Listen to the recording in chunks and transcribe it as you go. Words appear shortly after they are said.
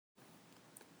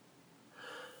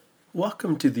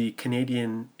Welcome to the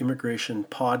Canadian Immigration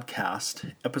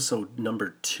Podcast, episode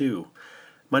number 2.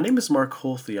 My name is Mark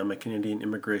Holthe. I'm a Canadian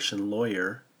immigration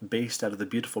lawyer based out of the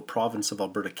beautiful province of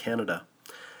Alberta, Canada.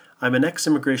 I'm an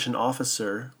ex-immigration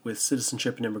officer with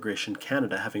Citizenship and Immigration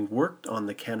Canada, having worked on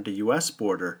the Canada-US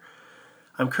border.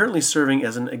 I'm currently serving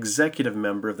as an executive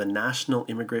member of the National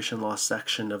Immigration Law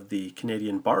section of the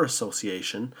Canadian Bar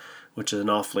Association, which is an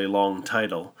awfully long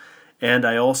title. And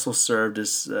I also served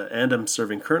and I'm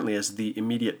serving currently as the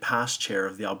immediate past chair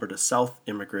of the Alberta South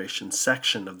Immigration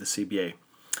section of the CBA.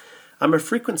 I'm a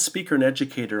frequent speaker and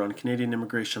educator on Canadian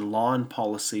immigration law and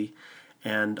policy,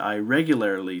 and I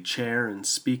regularly chair and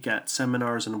speak at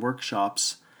seminars and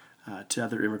workshops to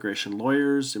other immigration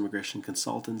lawyers, immigration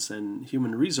consultants, and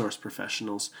human resource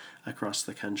professionals across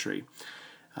the country.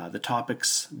 The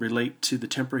topics relate to the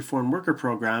Temporary Foreign Worker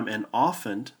Program and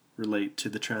often relate to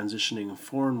the transitioning of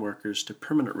foreign workers to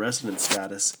permanent resident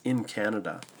status in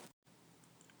Canada.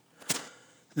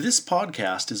 This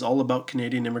podcast is all about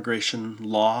Canadian immigration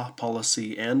law,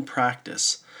 policy, and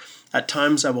practice. At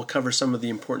times I will cover some of the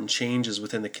important changes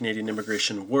within the Canadian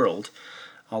immigration world.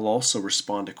 I'll also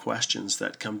respond to questions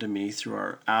that come to me through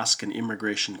our Ask an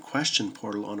Immigration question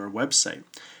portal on our website.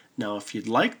 Now, if you'd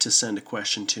like to send a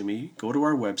question to me, go to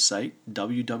our website,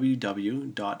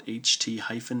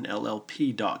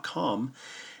 www.ht-llp.com,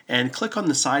 and click on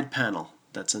the side panel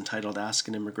that's entitled Ask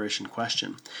an Immigration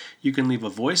Question. You can leave a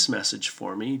voice message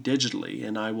for me digitally,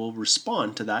 and I will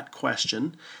respond to that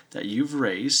question that you've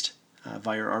raised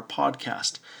via our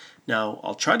podcast. Now,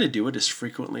 I'll try to do it as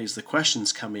frequently as the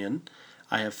questions come in.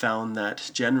 I have found that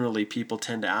generally people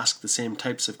tend to ask the same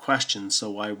types of questions,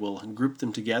 so I will group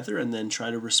them together and then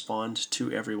try to respond to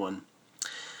everyone.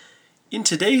 In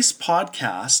today's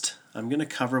podcast, I'm going to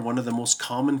cover one of the most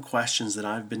common questions that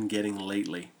I've been getting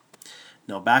lately.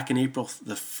 Now, back in April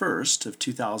the 1st of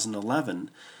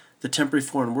 2011, the Temporary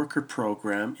Foreign Worker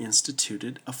Program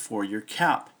instituted a 4-year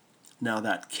cap. Now,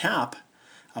 that cap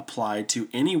applied to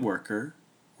any worker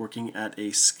working at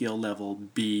a skill level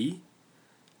B,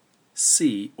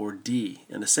 C, or D.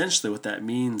 And essentially what that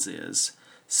means is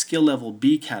skill level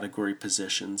B category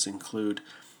positions include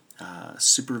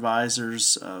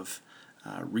supervisors of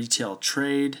retail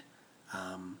trade.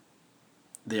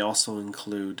 They also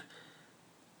include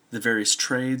the various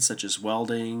trades such as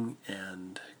welding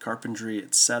and carpentry,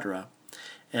 etc.,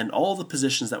 and all the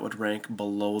positions that would rank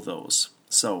below those.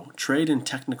 So trade and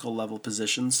technical level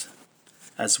positions,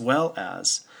 as well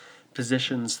as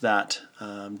positions that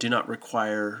do not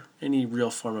require any real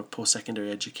form of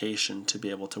post-secondary education to be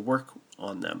able to work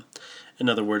on them. In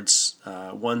other words,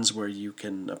 ones where you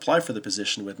can apply for the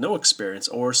position with no experience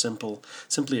or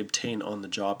simply obtain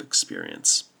on-the-job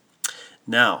experience.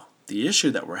 Now, the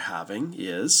issue that we're having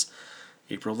is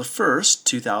April the 1st,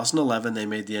 2011, they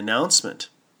made the announcement.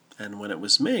 And when it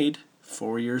was made,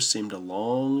 4 years seemed a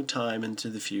long time into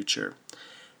the future.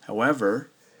 However,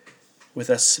 with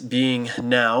us being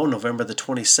now November the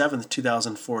 27th,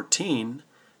 2014,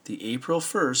 the April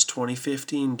 1st,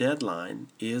 2015 deadline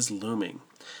is looming.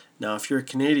 Now, if you're a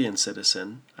Canadian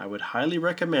citizen, I would highly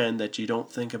recommend that you don't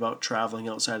think about traveling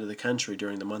outside of the country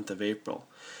during the month of April,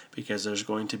 because there's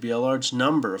going to be a large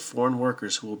number of foreign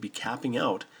workers who will be capping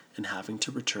out and having to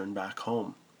return back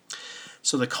home.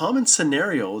 So the common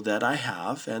scenario that I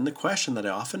have, and the question that I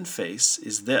often face,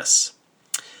 is this.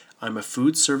 I'm a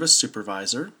food service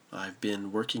supervisor. I've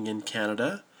been working in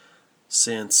Canada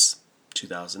since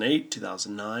 2008,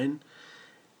 2009,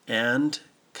 and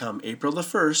come April the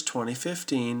 1st,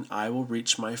 2015, I will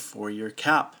reach my 4-year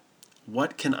cap.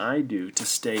 What can I do to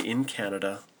stay in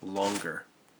Canada longer?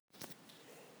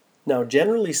 Now,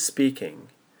 generally speaking,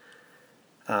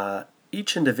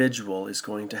 each individual is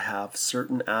going to have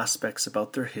certain aspects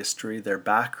about their history, their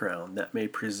background, that may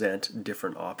present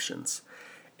different options.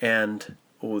 And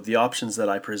the options that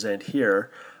I present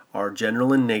here are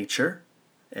general in nature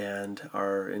and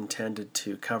are intended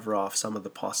to cover off some of the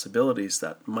possibilities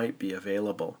that might be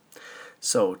available.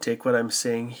 So take what I'm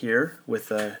saying here with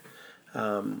that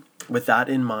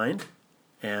in mind,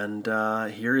 and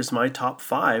here is my top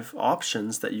 5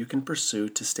 options that you can pursue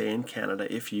to stay in Canada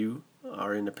if you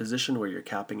are in a position where you're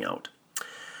capping out.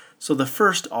 So the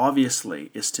first,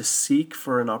 obviously, is to seek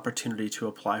for an opportunity to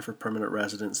apply for permanent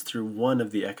residence through one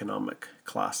of the economic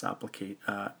class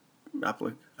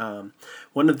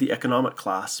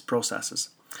processes.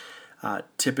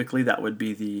 Typically, that would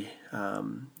be the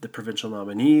provincial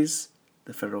nominees,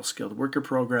 the Federal Skilled Worker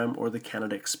Program, or the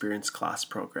Canada Experience Class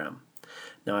Program.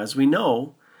 Now, as we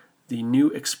know, the new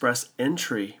Express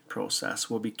Entry process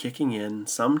will be kicking in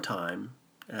sometime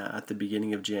at the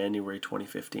beginning of January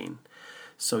 2015.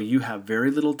 So you have very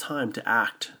little time to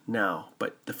act now.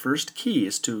 But the first key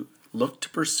is to look to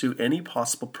pursue any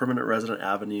possible permanent resident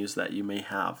avenues that you may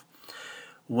have.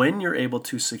 When you're able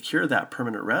to secure that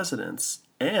permanent residence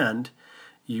and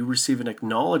you receive an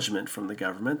acknowledgement from the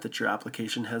government that your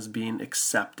application has been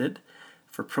accepted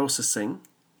for processing,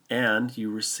 and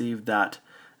you receive that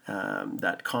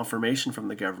confirmation from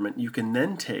the government, you can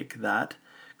then take that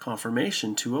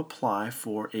confirmation to apply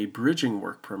for a bridging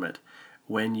work permit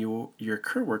when your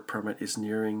current work permit is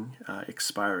nearing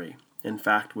expiry. In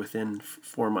fact, within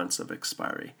 4 months of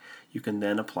expiry, you can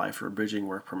then apply for a bridging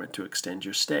work permit to extend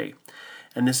your stay.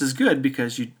 And this is good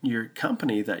because your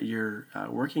company that you're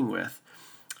working with,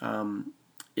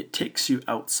 it takes you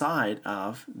outside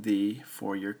of the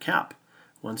 4-year cap.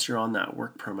 Once you're on that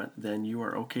work permit, then you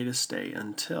are okay to stay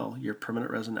until your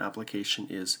permanent resident application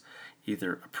is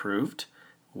either approved,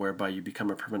 whereby you become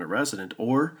a permanent resident,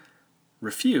 or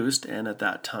refused, and at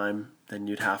that time, then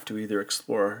you'd have to either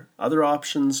explore other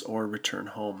options or return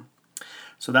home.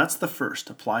 So that's the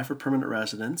first, apply for permanent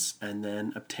residence and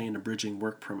then obtain a bridging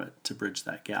work permit to bridge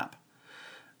that gap.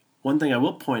 One thing I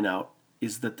will point out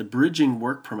is that the bridging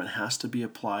work permit has to be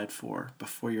applied for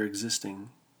before your existing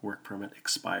work permit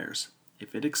expires.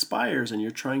 If it expires and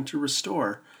you're trying to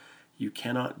restore, you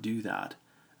cannot do that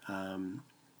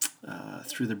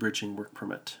through the bridging work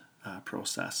permit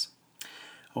process.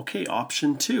 Okay,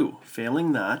 option 2.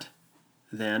 Failing that,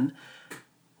 then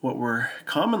what we're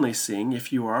commonly seeing,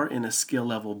 if you are in a skill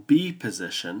level B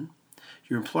position,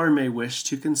 your employer may wish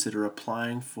to consider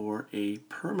applying for a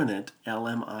permanent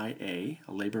LMIA,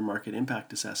 a labor market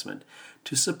impact assessment,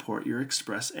 to support your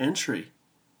express entry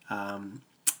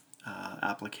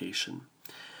application.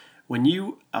 When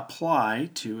you apply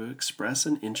to express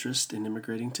an interest in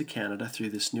immigrating to Canada through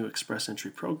this new express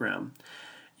entry program,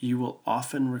 you will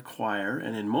often require,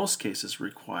 and in most cases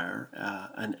require,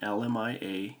 an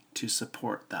LMIA to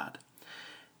support that.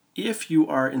 If you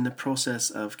are in the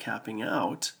process of capping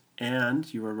out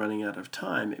and you are running out of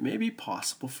time, it may be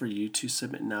possible for you to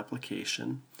submit an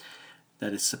application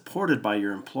that is supported by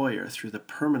your employer through the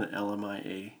permanent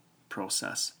LMIA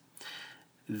process.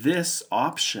 This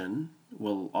option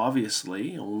will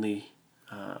obviously only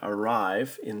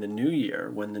arrive in the new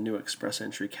year when the new express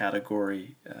entry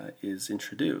category is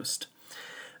introduced.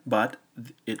 But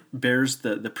it bears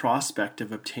the prospect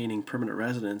of obtaining permanent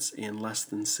residence in less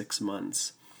than 6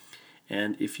 months.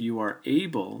 And if you are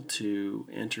able to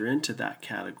enter into that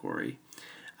category,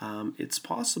 it's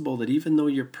possible that even though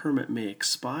your permit may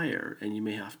expire and you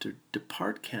may have to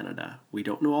depart Canada, we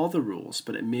don't know all the rules,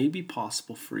 but it may be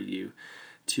possible for you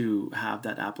to have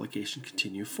that application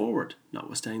continue forward,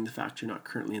 notwithstanding the fact you're not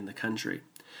currently in the country.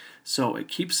 So it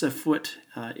keeps a foot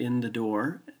in the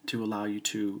door to allow you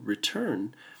to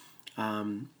return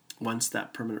once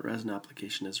that permanent resident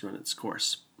application has run its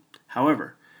course.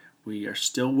 However, we are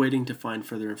still waiting to find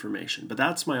further information, but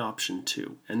that's my option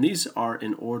 2, and these are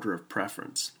in order of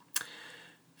preference.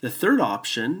 The third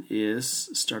option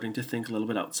is starting to think a little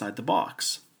bit outside the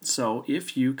box. So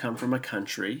if you come from a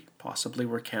country, possibly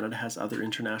where Canada has other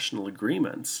international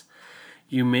agreements,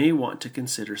 you may want to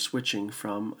consider switching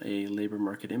from a labor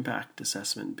market impact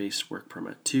assessment-based work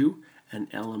permit to an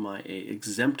LMIA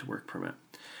exempt work permit,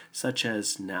 such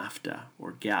as NAFTA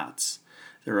or GATS.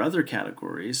 There are other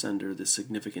categories under the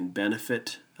significant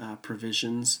benefit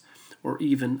provisions or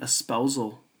even a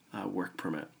spousal work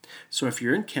permit. So if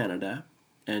you're in Canada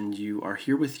and you are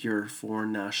here with your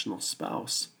foreign national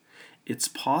spouse, it's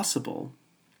possible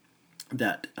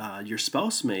that your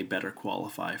spouse may better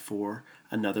qualify for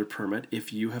another permit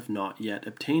if you have not yet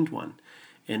obtained one.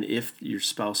 And if your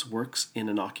spouse works in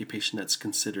an occupation that's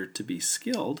considered to be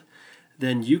skilled,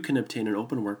 then you can obtain an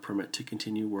open work permit to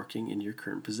continue working in your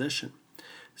current position.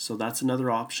 So that's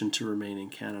another option to remain in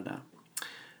Canada.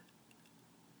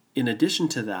 In addition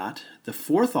to that, the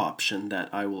fourth option that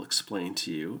I will explain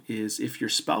to you is if your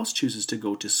spouse chooses to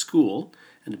go to school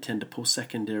and attend a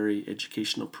post-secondary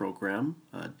educational program,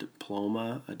 a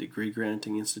diploma, a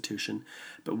degree-granting institution,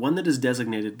 but one that is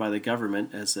designated by the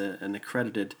government as an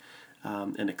accredited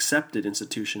and accepted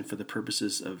institution for the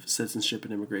purposes of Citizenship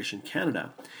and Immigration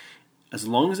Canada. As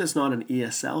long as it's not an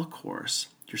ESL course,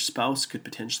 your spouse could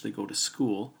potentially go to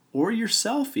school, or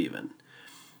yourself even,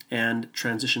 and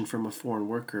transition from a foreign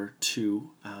worker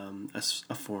to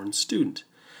a foreign student.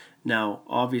 Now,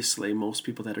 obviously, most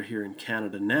people that are here in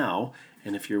Canada now,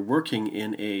 and if you're working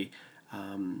in a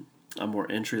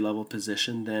more entry-level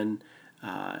position, then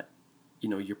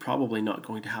you're probably not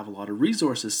going to have a lot of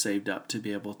resources saved up to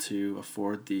be able to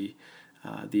afford the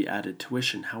added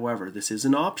tuition. However, this is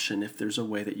an option if there's a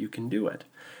way that you can do it.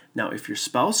 Now, if your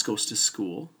spouse goes to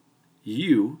school,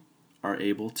 you are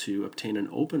able to obtain an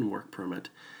open work permit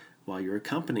while you're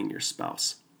accompanying your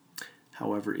spouse.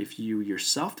 However, if you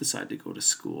yourself decide to go to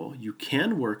school, you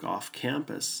can work off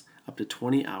campus up to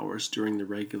 20 hours during the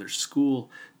regular school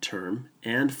term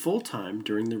and full-time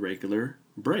during the regular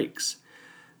breaks.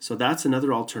 So that's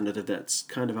another alternative that's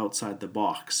kind of outside the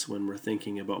box when we're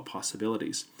thinking about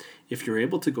possibilities. If you're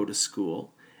able to go to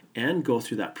school and go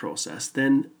through that process,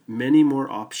 then many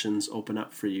more options open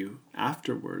up for you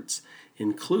afterwards,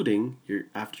 including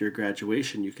after your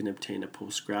graduation, you can obtain a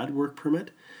post-grad work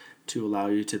permit to allow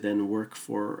you to then work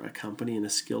for a company in a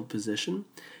skilled position,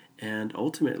 and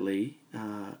ultimately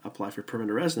apply for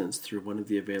permanent residence through one of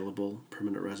the available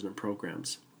permanent resident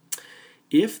programs.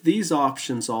 If these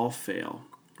options all fail,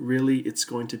 really it's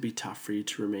going to be tough for you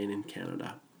to remain in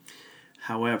Canada.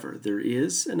 However, there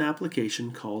is an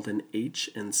application called an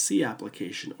H&C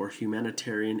application, or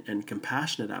Humanitarian and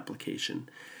Compassionate application,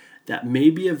 that may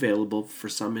be available for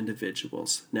some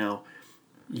individuals. Now,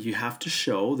 you have to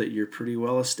show that you're pretty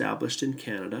well established in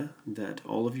Canada, that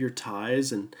all of your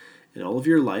ties and all of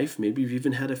your life, maybe you've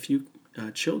even had a few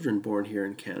children born here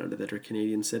in Canada that are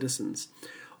Canadian citizens.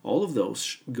 All of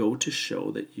those go to show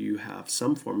that you have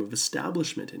some form of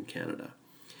establishment in Canada.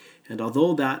 And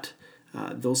although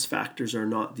those factors are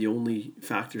not the only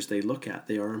factors they look at,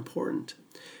 they are important.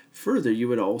 Further, you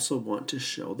would also want to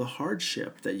show the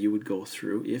hardship that you would go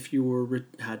through if you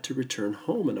had to return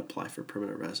home and apply for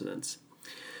permanent residence.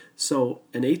 So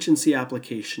an H&C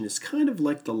application is kind of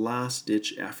like the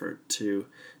last-ditch effort to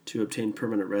obtain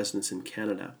permanent residence in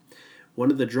Canada.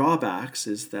 One of the drawbacks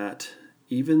is that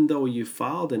even though you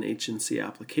filed an H&C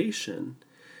application,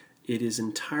 it is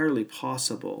entirely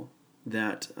possible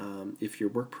that if your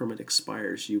work permit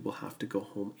expires, you will have to go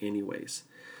home anyways.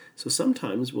 So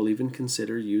sometimes we'll even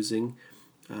consider using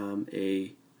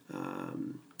a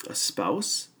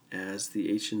spouse as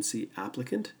the H&C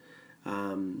applicant.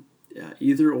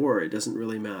 Either or, it doesn't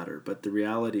really matter. But the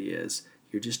reality is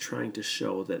you're just trying to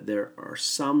show that there are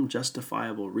some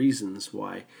justifiable reasons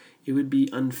why it would be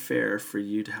unfair for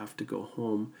you to have to go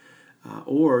home,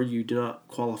 or you do not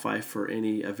qualify for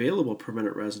any available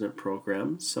permanent resident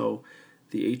program. So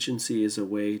the H&C is a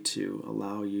way to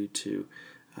allow you to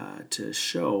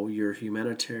show your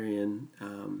humanitarian,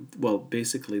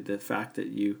 basically the fact that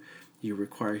you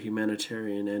require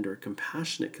humanitarian and or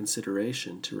compassionate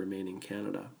consideration to remain in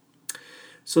Canada.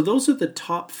 So those are the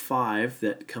top 5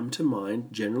 that come to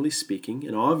mind, generally speaking,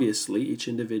 and obviously each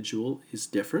individual is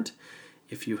different.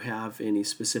 If you have any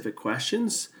specific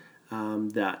questions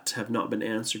that have not been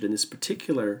answered in this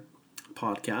particular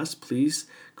podcast, please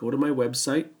go to my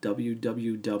website,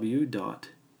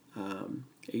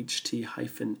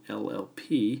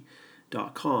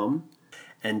 www.ht-llp.com,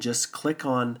 and just click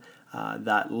on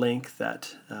that link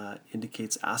that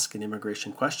indicates Ask an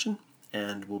Immigration Question,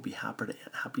 and we'll be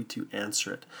happy to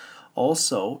answer it.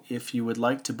 Also, if you would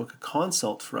like to book a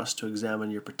consult for us to examine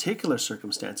your particular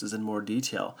circumstances in more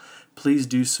detail, please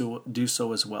do so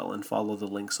as well, and follow the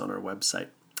links on our website.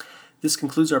 This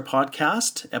concludes our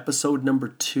podcast, episode number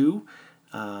 2,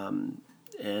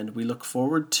 and we look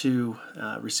forward to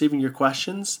receiving your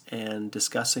questions and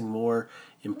discussing more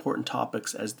important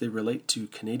topics as they relate to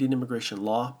Canadian immigration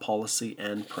law, policy,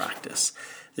 and practice.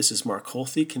 This is Mark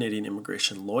Holthe, Canadian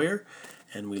immigration lawyer,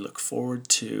 and we look forward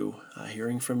to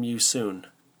hearing from you soon.